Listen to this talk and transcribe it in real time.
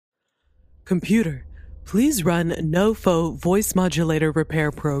Computer, please run NoFo voice modulator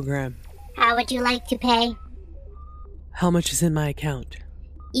repair program. How would you like to pay? How much is in my account?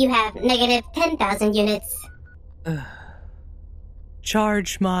 You have negative 10,000 units.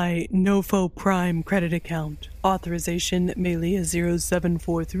 Charge my NoFo Prime credit account. Authorization Melia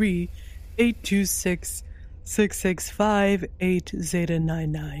 0743 826 665 8 Zeta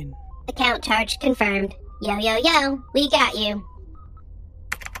 99. Account charge confirmed. Yo, yo, yo, we got you.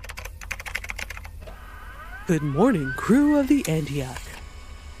 Good morning, crew of the Antioch.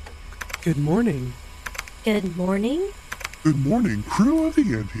 Good morning. Good morning. Good morning, crew of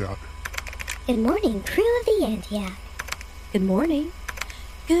the Antioch. Good morning, crew of the Antioch. Good morning.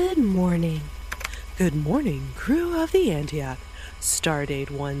 Good morning. Good morning, crew of the Antioch.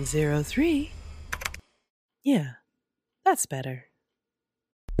 Stardate 103. Yeah, that's better.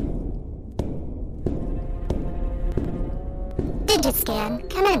 Digiscan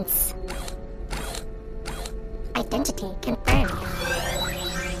commence. Identity confirmed.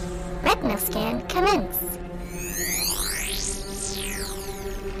 Retina scan commence.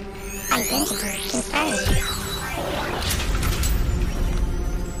 Identity confirmed.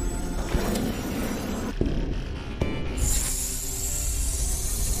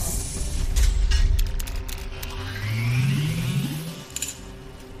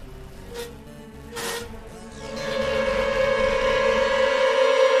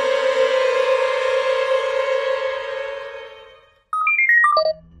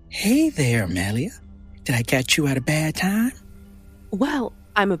 Hey there, Melia. Did I catch you at a bad time? Well,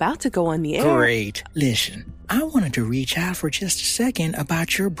 I'm about to go on the air. Great. Listen, I wanted to reach out for just a second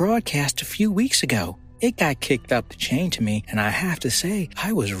about your broadcast a few weeks ago. It got kicked up the chain to me, and I have to say,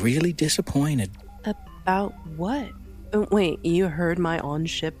 I was really disappointed. About what? Wait, you heard my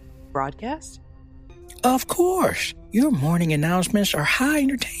on-ship broadcast? Of course. Your morning announcements are high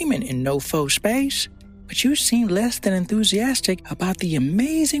entertainment in NoFo space. But you seem less than enthusiastic about the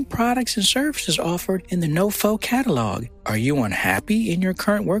amazing products and services offered in the NoFo catalog. Are you unhappy in your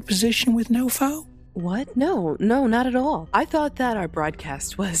current work position with NoFo? What? No, not at all. I thought that our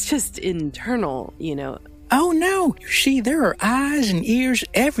broadcast was just internal, you know. Oh no, you see, there are eyes and ears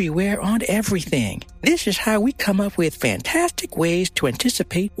everywhere on everything. This is how we come up with fantastic ways to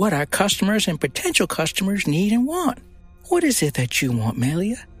anticipate what our customers and potential customers need and want. What is it that you want,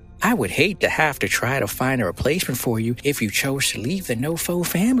 Melia? I would hate to have to try to find a replacement for you if you chose to leave the NoFo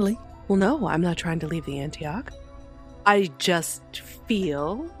family. Well, no, I'm not trying to leave the Antioch. I just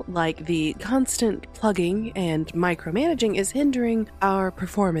feel like the constant plugging and micromanaging is hindering our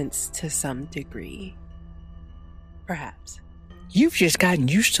performance to some degree. Perhaps. You've just gotten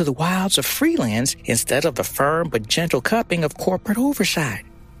used to the wilds of freelance instead of the firm but gentle cupping of corporate oversight.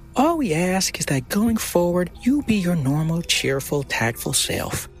 All we ask is that going forward, you be your normal, cheerful, tactful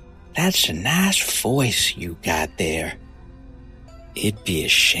self. That's a nice voice you got there. It'd be a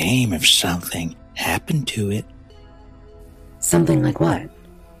shame if something happened to it. Something like what?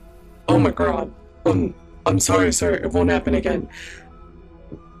 Oh my god. I'm sorry, sir. It won't happen again.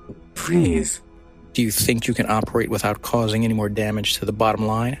 Please. Do you think you can operate without causing any more damage to the bottom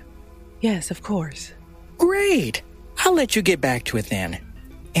line? Yes, of course. Great! I'll let you get back to it then.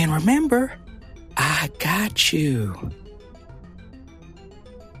 And remember, I got you.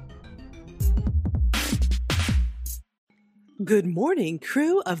 Good morning,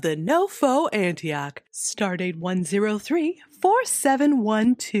 crew of the NoFo Antioch. Stardate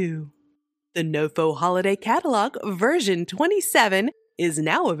 103-4712. The NoFo Holiday Catalog version 27 is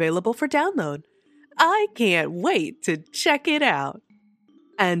now available for download. I can't wait to check it out.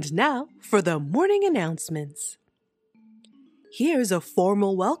 And now for the morning announcements. Here's a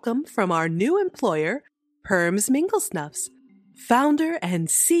formal welcome from our new employer, Perms Minglesnuffs, founder and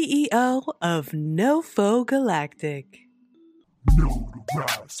CEO of NoFo Galactic.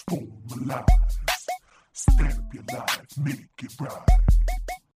 Notarize, formalize, stamp your life, make it right.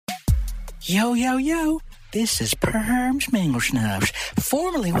 Yo, this is Perms Minglesnuffs,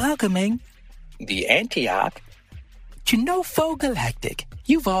 formally welcoming the Antioch to NoFo Galactic.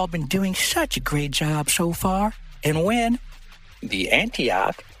 You've all been doing such a great job so far, and when the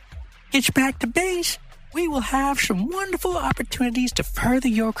Antioch gets back to base, we will have some wonderful opportunities to further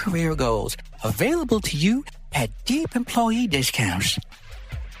your career goals, available to you at deep employee discounts.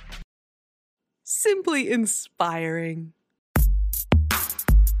 Simply inspiring.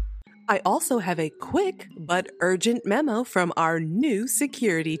 I also have a quick but urgent memo from our new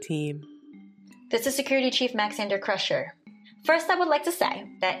security team. This is Security Chief Maxander Crusher. First, I would like to say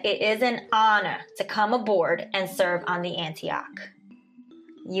that it is an honor to come aboard and serve on the Antioch.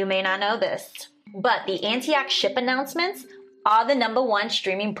 You may not know this, but the Antioch ship announcements are the #1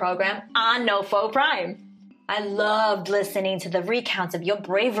 streaming program on NoFo Prime. I loved listening to the recounts of your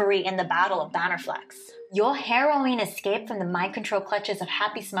bravery in the Battle of Bannerflex, your harrowing escape from the mind control clutches of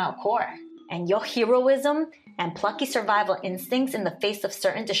Happy Smile Corps, and your heroism and plucky survival instincts in the face of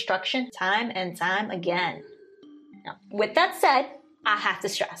certain destruction time and time again. Now, with that said, I have to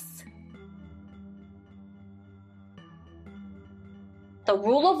stress. The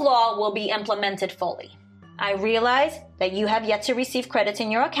rule of law will be implemented fully. I realize that you have yet to receive credits in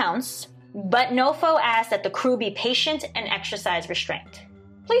your accounts, but NoFo asks that the crew be patient and exercise restraint.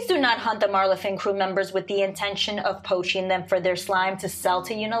 Please do not hunt the Marlefin crew members with the intention of poaching them for their slime to sell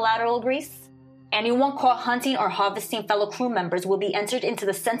to Unilateral Grease. Anyone caught hunting or harvesting fellow crew members will be entered into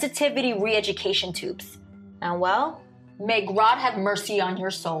the sensitivity re-education tubes. And well, may God have mercy on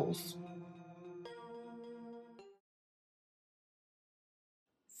your souls.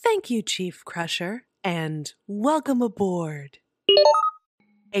 Thank you, Chief Crusher, and welcome aboard.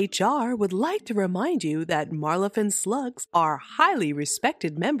 HR would like to remind you that Marlefin slugs are highly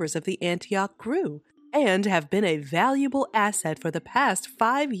respected members of the Antioch crew and have been a valuable asset for the past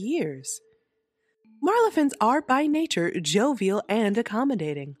 5 years. Marlefins are by nature jovial and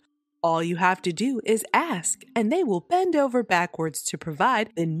accommodating. All you have to do is ask, and they will bend over backwards to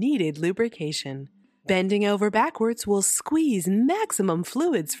provide the needed lubrication. Bending over backwards will squeeze maximum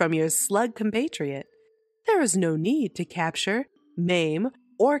fluids from your slug compatriot. There is no need to capture, maim,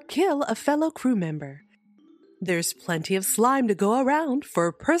 or kill a fellow crew member. There's plenty of slime to go around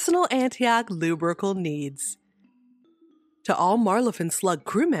for personal Antioch lubrical needs. To all Marlefin slug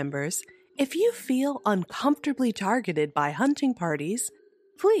crew members, if you feel uncomfortably targeted by hunting parties,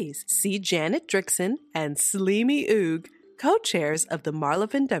 please see Janet Drickson and Sleemy Oog, co-chairs of the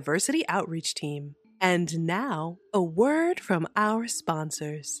Marlefin Diversity Outreach Team. And now, a word from our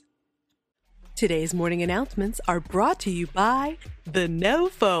sponsors. Today's morning announcements are brought to you by the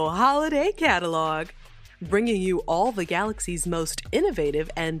NoFo Holiday Catalog, bringing you all the galaxy's most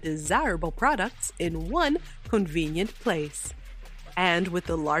innovative and desirable products in one convenient place. And with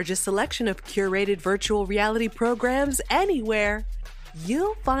the largest selection of curated virtual reality programs anywhere,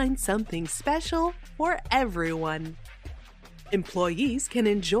 you'll find something special for everyone. Employees can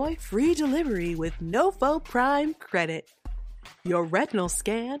enjoy free delivery with NoFo Prime credit. Your retinal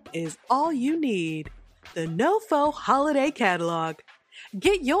scan is all you need. The NoFo Holiday Catalog.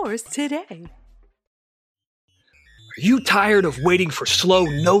 Get yours today. Are you tired of waiting for slow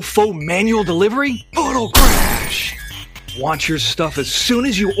NoFo manual delivery? It'll crash! Want your stuff as soon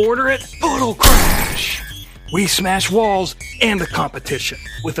as you order it? It'll crash! We smash walls and the competition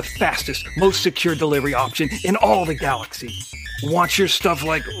with the fastest, most secure delivery option in all the galaxy. Want your stuff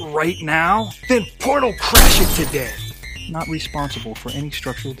like right now? Then Portal crash it today! Not responsible for any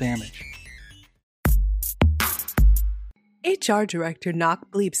structural damage. HR Director Knock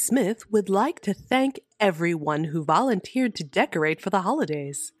Bleep Smith would like to thank everyone who volunteered to decorate for the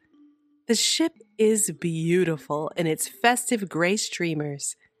holidays. The ship is beautiful in its festive gray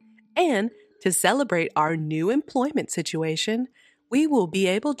streamers, and to celebrate our new employment situation, we will be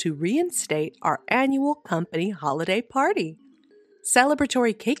able to reinstate our annual company holiday party.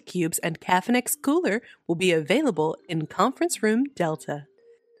 Celebratory cake cubes and Caffeinex cooler will be available in Conference Room Delta.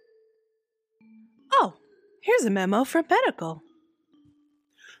 Oh, here's a memo from Medical.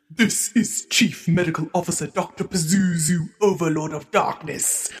 This is Chief Medical Officer Dr. Pazuzu, Overlord of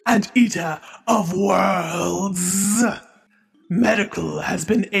Darkness and Eater of Worlds. Medical has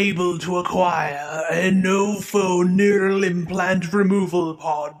been able to acquire a NoFo neural implant removal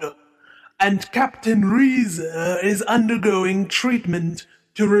pod, and Captain Reezer is undergoing treatment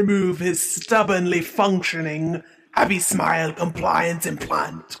to remove his stubbornly functioning Happy Smile compliance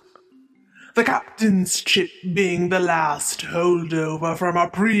implant. The captain's chip being the last holdover from a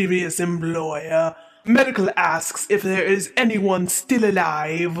previous employer, Medical asks if there is anyone still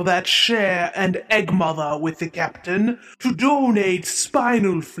alive that share an egg mother with the captain to donate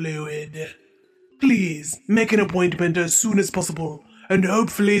spinal fluid. Please make an appointment as soon as possible, and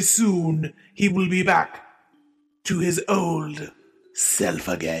hopefully soon he will be back to his old self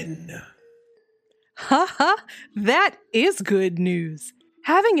again. Haha, that is good news.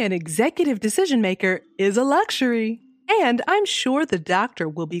 Having an executive decision maker is a luxury, and I'm sure the doctor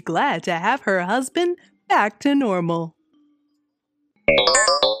will be glad to have her husband back to normal.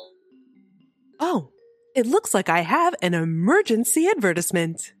 Oh, it looks like I have an emergency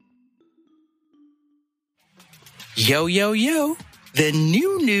advertisement. Yo, yo, yo. The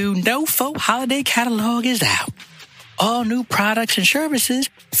new NoFo Holiday Catalog is out. All new products and services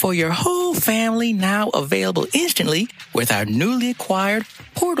for your whole family now available instantly with our newly acquired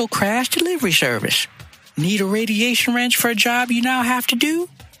Portal Crash delivery service. Need a radiation wrench for a job you now have to do?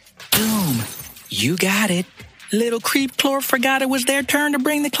 Boom. You got it. Little creep Chlor forgot it was their turn to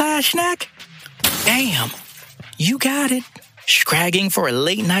bring the class snack? Bam. You got it. Scragging for a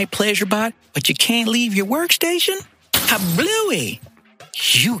late-night pleasure bot, but you can't leave your workstation? Kablooey.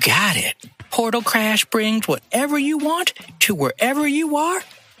 You got it. Portal Crash brings whatever you want to wherever you are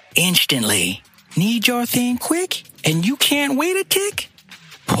instantly. Need your thing quick and you can't wait a tick?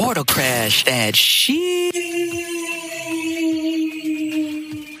 Portal Crash that shit.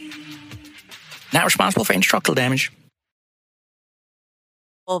 Not responsible for any structural damage.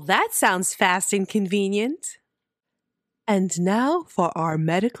 Well, that sounds fast and convenient. And now for our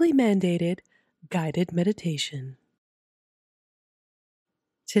medically mandated guided meditation.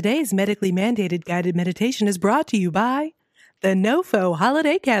 Today's medically mandated guided meditation is brought to you by the NoFo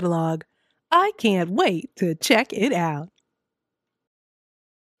Holiday Catalog. I can't wait to check it out.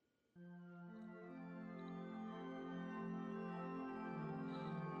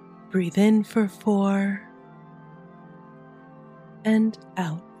 Breathe in for 4 and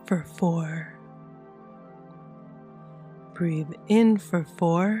out for 4. Breathe in for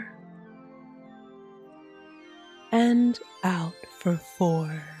 4 and out for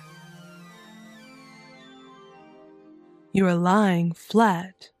 4. You are lying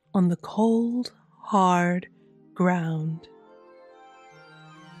flat on the cold, hard ground.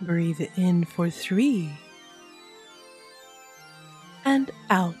 Breathe in for 3 and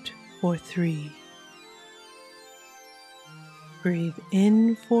out for 3. Breathe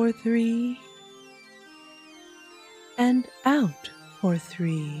in for 3 and out for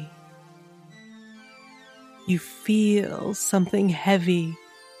 3. You feel something heavy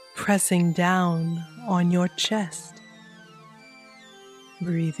pressing down on your chest.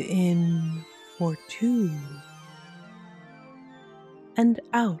 Breathe in for 2 and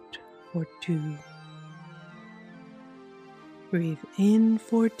out for 2. Breathe in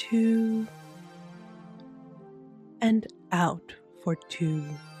for 2 and out for 2.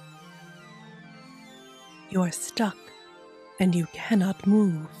 You are stuck and you cannot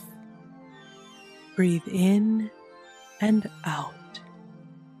move. Breathe in and out.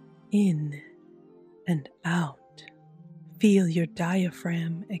 In and out. Feel your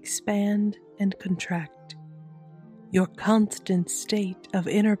diaphragm expand and contract. Your constant state of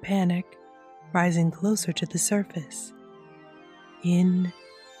inner panic rising closer to the surface. In,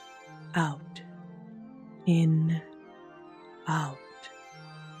 out. In, out.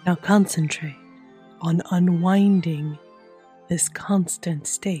 Now concentrate on unwinding this constant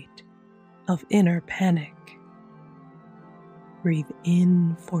state of inner panic. Breathe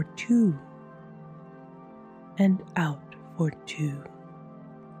in for 2 and out for 2.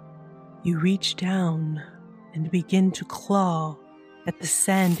 You reach down and begin to claw at the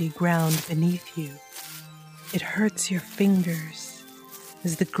sandy ground beneath you. It hurts your fingers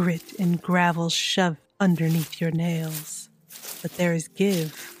as the grit and gravel shove underneath your nails, but there is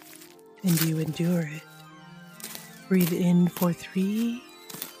give and you endure it. Breathe in for 3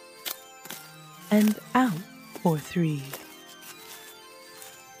 and out for 3.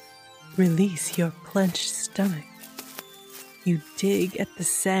 Release your clenched stomach. You dig at the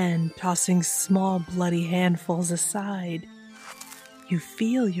sand, tossing small bloody handfuls aside. You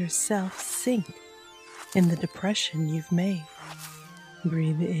feel yourself sink in the depression you've made.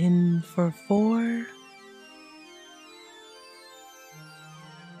 Breathe in for 4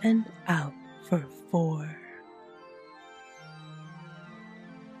 and out for 4.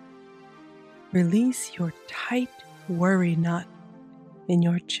 Release your tight worry knot in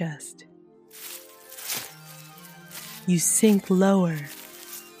your chest. You sink lower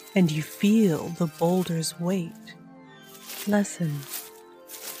and you feel the boulder's weight lessen.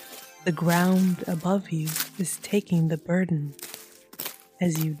 The ground above you is taking the burden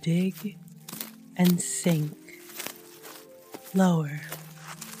as you dig and sink lower.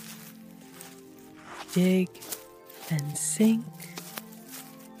 Dig and sink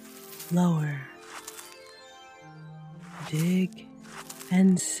lower. Dig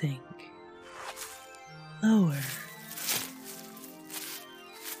and sink lower.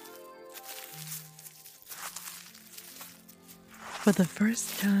 For the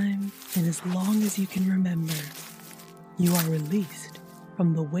first time in as long as you can remember, you are released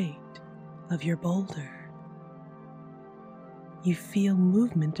from the weight of your boulder. You feel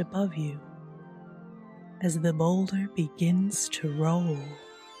movement above you as the boulder begins to roll.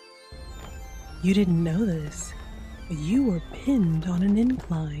 You didn't know this, but you were pinned on an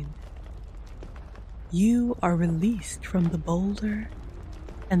incline. You are released from the boulder,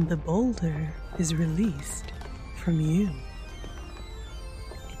 and the boulder is released from you.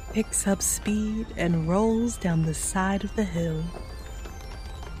 It picks up speed and rolls down the side of the hill.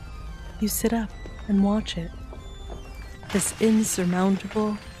 You sit up and watch it. This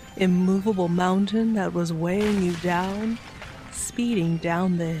insurmountable, immovable mountain that was weighing you down, speeding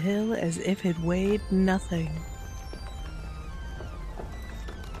down the hill as if it weighed nothing.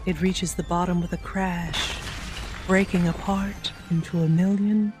 It reaches the bottom with a crash, breaking apart into a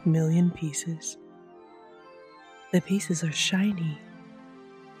million pieces. The pieces are shiny.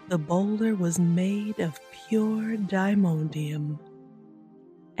 The boulder was made of pure diamondium.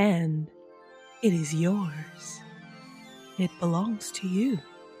 And it is yours. It belongs to you.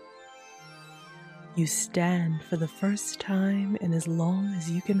 You stand for the first time in as long as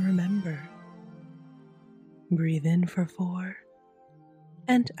you can remember. Breathe in for 4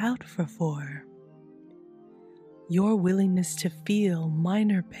 and out for 4. Your willingness to feel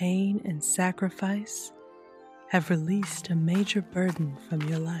minor pain and sacrifice have released a major burden from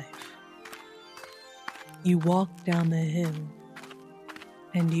your life. You walk down the hill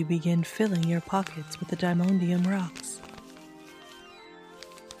and you begin filling your pockets with the diamondium rocks.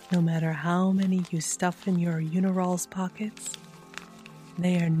 No matter how many you stuff in your Unirol's pockets,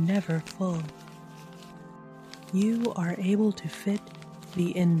 they are never full. You are able to fit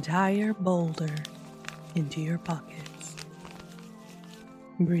the entire boulder into your pockets.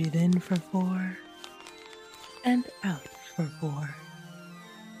 Breathe in for 4 and out for 4.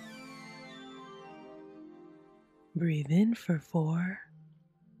 Breathe in for 4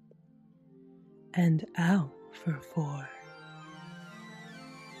 and out for 4.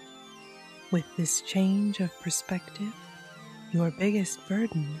 With this change of perspective, your biggest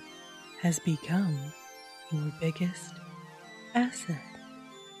burden has become your biggest asset.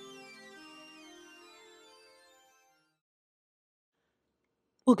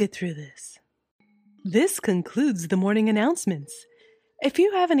 We'll get through this. This concludes the morning announcements. If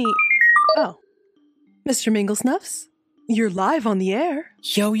you have any... Oh, Mr. Minglesnuffs, you're live on the air.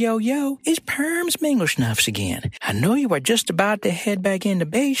 Yo, it's Perms Minglesnuffs again. I know you are just about to head back into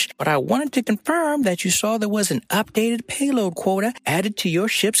base, but I wanted to confirm that you saw there was an updated payload quota added to your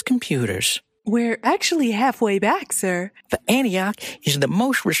ship's computers. We're actually halfway back, sir. The Antioch is the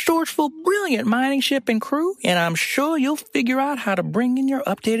most resourceful, brilliant mining ship and crew, and I'm sure you'll figure out how to bring in your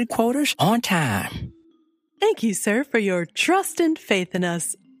updated quotas on time. Thank you, sir, for your trust and faith in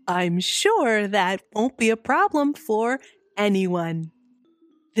us. I'm sure that won't be a problem for anyone.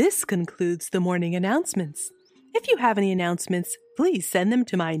 This concludes the morning announcements. If you have any announcements, please send them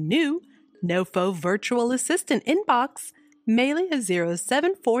to my new NoFo virtual assistant inbox,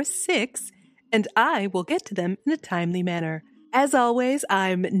 Melia0746, and I will get to them in a timely manner. As always,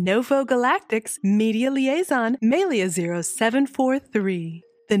 I'm NoFo Galactic's media liaison, Melia0743.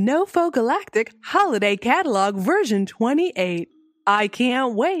 The NoFo Galactic Holiday Catalog version 28. I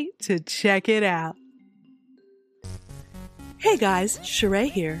can't wait to check it out. Hey guys, Sheree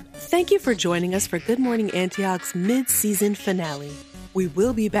here. Thank you for joining us for Good Morning Antioch's mid-season finale. We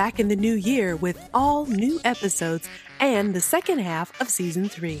will be back in the new year with all new episodes and the second half of Season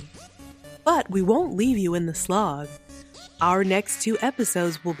 3. But we won't leave you in the slog. Our next 2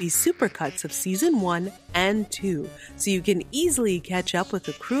 episodes will be supercuts of Season 1 and 2, so you can easily catch up with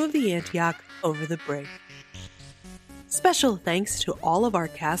the crew of the Antioch over the break. Special thanks to all of our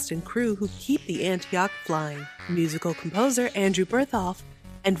cast and crew who keep the Antioch flying. Musical composer Andrew Berthoff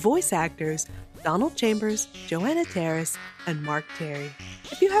and voice actors Donald Chambers, Joanna Terrace, and Mark Terry.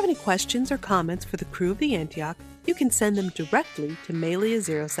 If you have any questions or comments for the crew of the Antioch, you can send them directly to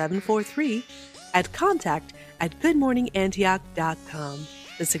Melia0743 at contact@goodmorningantioch.com.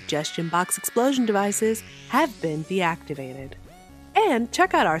 The suggestion box explosion devices have been deactivated. And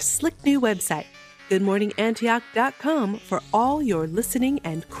check out our slick new website, goodmorningantioch.com, for all your listening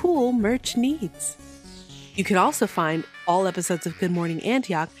and cool merch needs. You can also find all episodes of Good Morning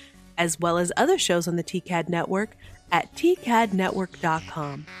Antioch, as well as other shows on the TCAD network, at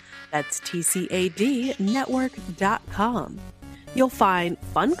tcadnetwork.com. That's tcadnetwork.com. You'll find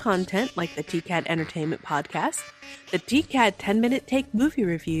fun content like the TCAD Entertainment Podcast, the TCAD 10-Minute Take movie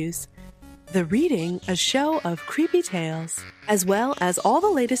reviews, the Reading, a show of creepy tales, as well as all the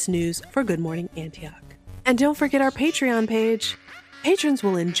latest news for Good Morning Antioch. And don't forget our Patreon page. Patrons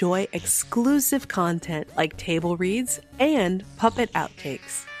will enjoy exclusive content like table reads and puppet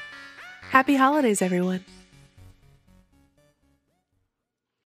outtakes. Happy holidays, everyone.